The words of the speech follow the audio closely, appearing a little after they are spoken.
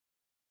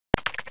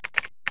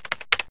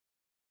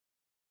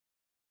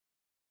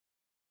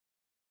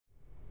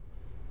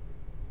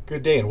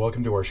Good day and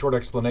welcome to our short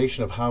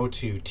explanation of how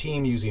to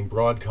team using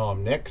Broadcom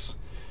NICs.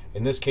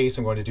 In this case,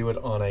 I'm going to do it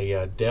on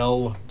a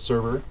Dell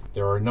server.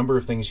 There are a number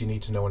of things you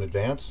need to know in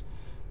advance.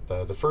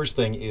 The first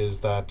thing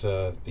is that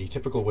the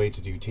typical way to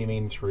do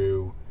teaming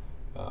through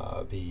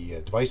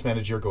the device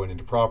manager, going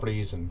into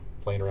properties and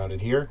playing around in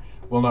here,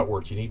 will not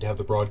work. You need to have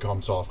the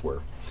Broadcom software.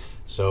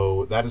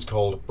 So that is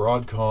called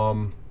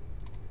Broadcom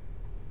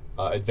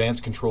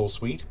Advanced Control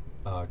Suite,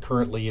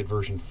 currently at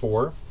version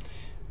 4.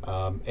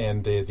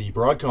 And the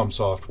Broadcom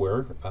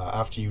software,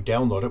 after you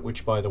download it,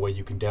 which by the way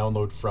you can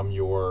download from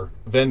your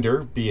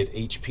vendor, be it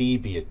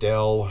HP, be it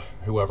Dell,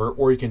 whoever,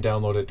 or you can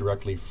download it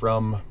directly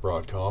from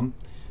Broadcom.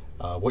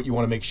 What you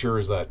want to make sure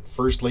is that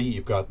firstly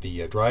you've got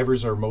the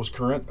drivers are most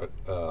current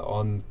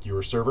on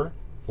your server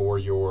for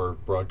your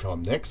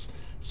Broadcom NICs.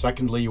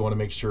 Secondly, you want to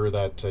make sure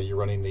that you're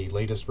running the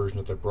latest version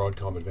of the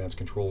Broadcom Advanced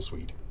Control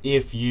Suite.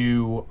 If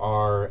you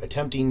are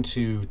attempting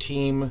to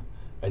team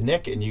a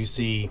NIC and you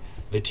see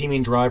the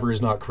teaming driver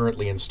is not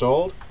currently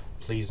installed,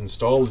 please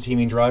install the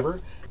teaming driver.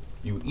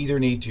 You either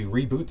need to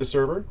reboot the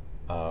server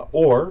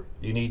or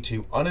you need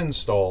to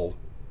uninstall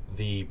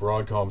the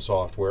Broadcom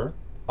software,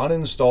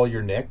 uninstall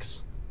your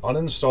NICs,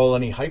 uninstall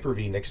any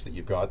Hyper-V NICs that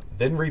you've got,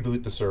 then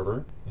reboot the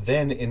server,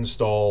 then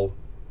install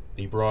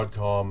the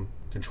Broadcom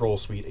Control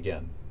Suite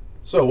again.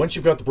 So once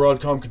you've got the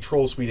Broadcom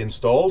Control Suite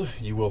installed,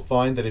 you will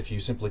find that if you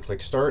simply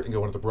click Start and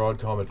go into the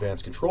Broadcom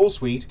Advanced Control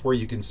Suite, where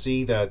you can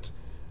see that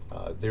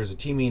there's a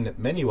teaming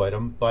menu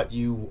item, but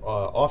you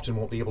often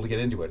won't be able to get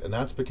into it. And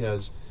that's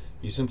because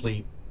you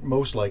simply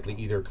most likely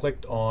either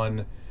clicked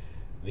on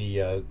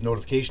the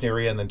notification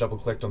area and then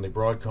double-clicked on the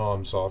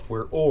Broadcom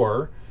software,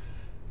 or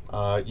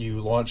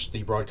you launched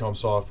the Broadcom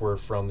software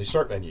from the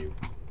Start menu.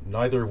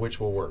 Neither of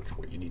which will work.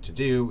 What you need to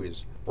do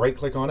is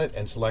right-click on it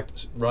and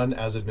select Run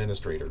as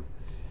Administrator.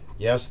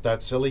 Yes,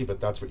 that's silly,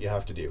 but that's what you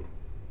have to do.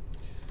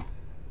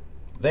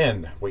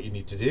 Then what you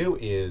need to do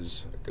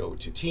is go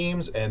to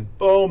Teams, and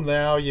boom,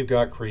 now you've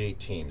got Create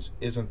Teams.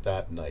 Isn't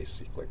that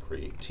nice? You click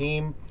Create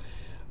Team.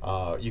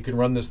 You can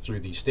run this through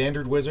the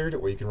standard wizard,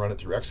 or you can run it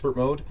through expert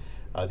mode.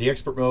 The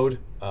expert mode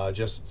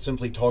just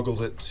simply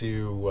toggles it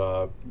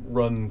to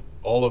run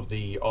all of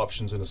the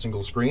options in a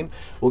single screen.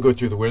 We'll go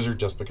through the wizard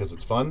just because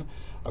it's fun.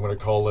 I'm going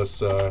to call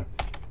this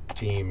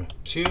Team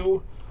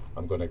 2.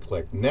 I'm going to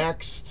click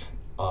Next.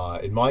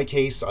 In my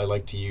case, I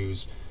like to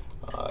use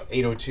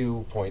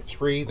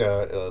 802.3,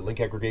 the Link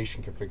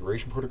Aggregation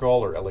Configuration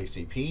Protocol, or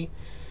LACP.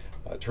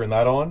 Turn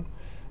that on.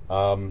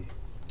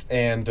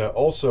 And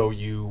also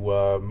you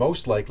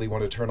most likely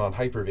want to turn on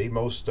Hyper-V.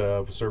 Most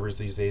servers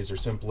these days are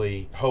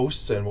simply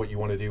hosts, and what you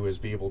want to do is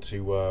be able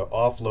to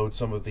offload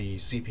some of the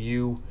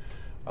CPU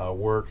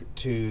work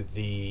to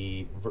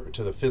the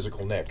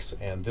physical NICs,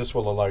 and this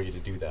will allow you to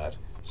do that.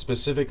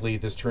 Specifically,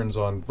 this turns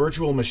on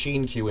virtual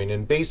machine queuing,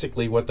 and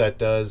basically what that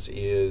does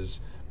is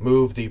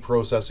move the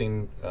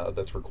processing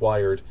that's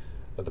required,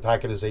 the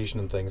packetization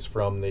and things,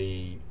 from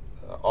the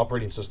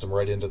operating system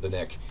right into the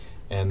NIC.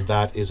 And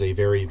that is a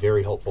very,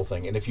 very helpful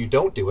thing. And if you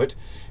don't do it,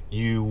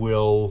 you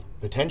will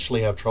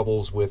potentially have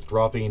troubles with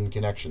dropping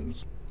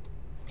connections.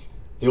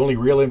 The only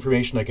real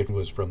information I could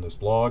was from this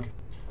blog,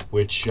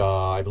 which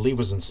I believe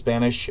was in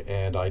Spanish,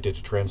 and I did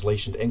a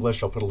translation to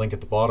English. I'll put a link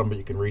at the bottom, but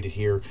you can read it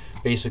here.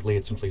 Basically,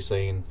 it's simply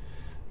saying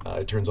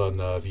it turns on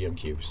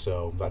VMQ,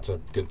 so that's a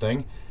good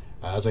thing.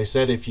 As I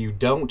said, if you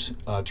don't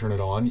turn it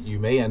on, you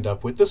may end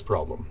up with this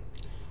problem,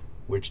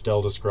 which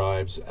Dell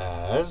describes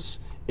as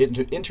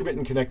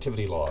intermittent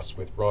connectivity loss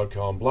with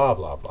Broadcom blah,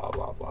 blah, blah,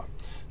 blah, blah.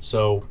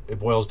 So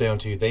it boils down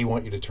to they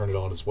want you to turn it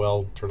on as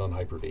well, turn on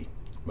Hyper-V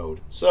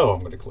mode. So I'm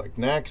going to click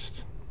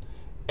Next,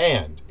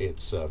 and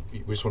it's we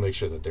just want to make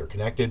sure that they're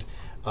connected.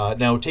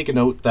 Now take a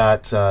note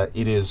that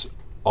it is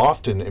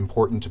often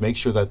important to make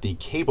sure that the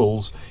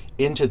cables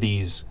into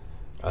these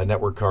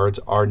network cards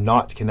are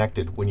not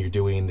connected when you're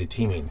doing the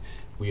teaming.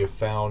 We have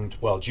found,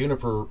 well,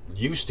 Juniper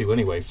used to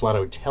anyway, flat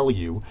out tell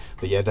you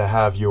that you had to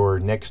have your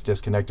NICs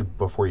disconnected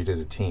before you did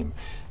a team.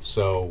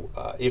 So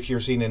if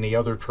you're seeing any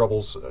other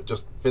troubles,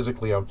 just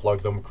physically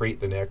unplug them, create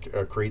the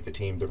NIC, create the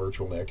team, the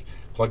virtual NIC,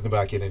 plug them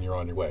back in, and you're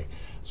on your way.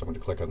 So I'm going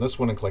to click on this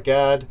one and click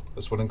Add,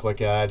 this one and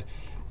click Add.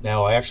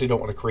 Now I actually don't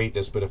want to create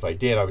this, but if I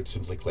did, I would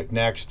simply click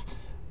Next.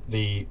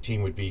 The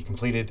team would be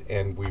completed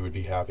and we would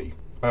be happy.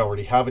 I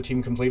already have a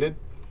team completed.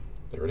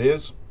 There it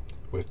is,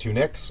 with 2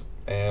 NICs,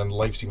 and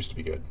life seems to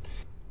be good.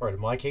 All right, in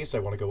my case, I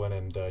want to go in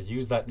and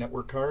use that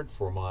network card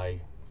for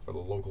the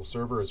local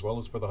server as well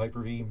as for the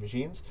Hyper-V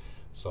machines.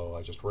 So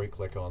I just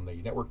right-click on the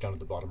network down at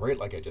the bottom right,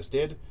 like I just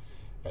did,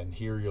 and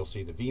here you'll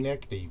see the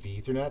VNIC, the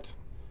vEthernet,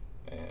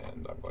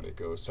 and I'm going to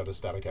go set a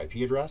static IP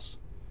address.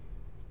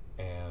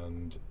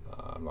 And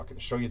I'm not going to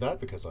show you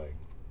that because I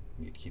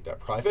need to keep that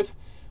private.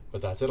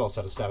 But that's it. I'll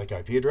set a static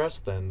IP address,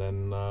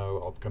 then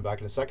I'll come back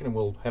in a second and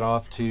we'll head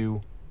off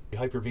to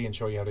Hyper-V and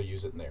show you how to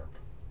use it in there.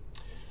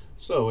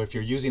 So if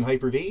you're using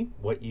Hyper-V,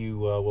 what you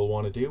will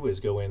want to do is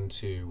go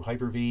into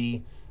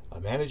Hyper-V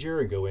Manager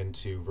and go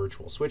into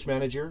Virtual Switch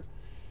Manager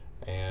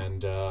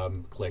and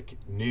click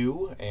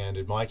New, and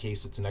in my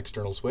case it's an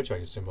external switch. I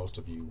assume most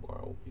of you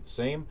will be the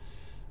same.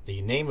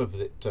 The name of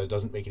it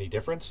doesn't make any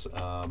difference,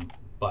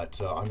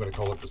 but I'm going to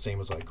call it the same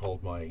as I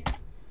called my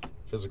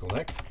physical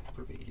NIC.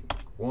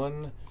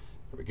 Hyper-V1.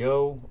 There we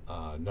go.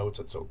 Notes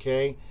it's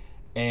okay.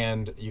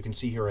 And you can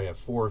see here I have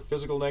 4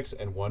 physical NICs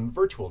and 1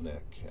 virtual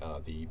NIC,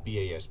 the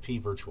BASP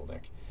virtual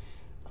NIC.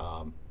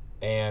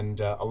 And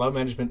allow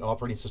management and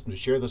operating system to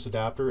share this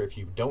adapter. If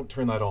you don't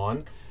turn that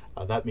on,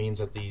 that means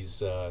that these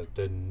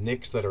the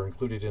NICs that are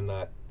included in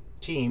that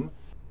team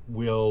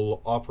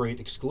will operate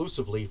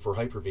exclusively for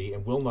Hyper-V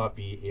and will not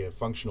be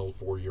functional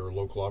for your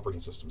local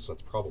operating system. So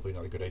that's probably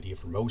not a good idea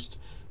for most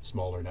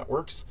smaller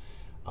networks.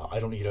 I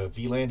don't need a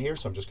VLAN here,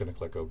 so I'm just going to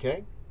click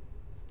OK.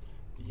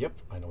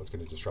 Yep, I know it's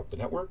going to disrupt the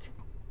network.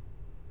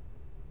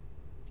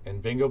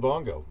 And bingo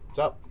bongo, it's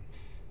up.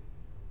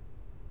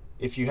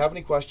 If you have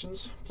any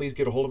questions, please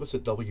get a hold of us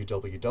at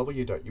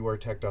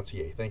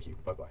www.urtech.ca. Thank you.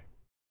 Bye-bye.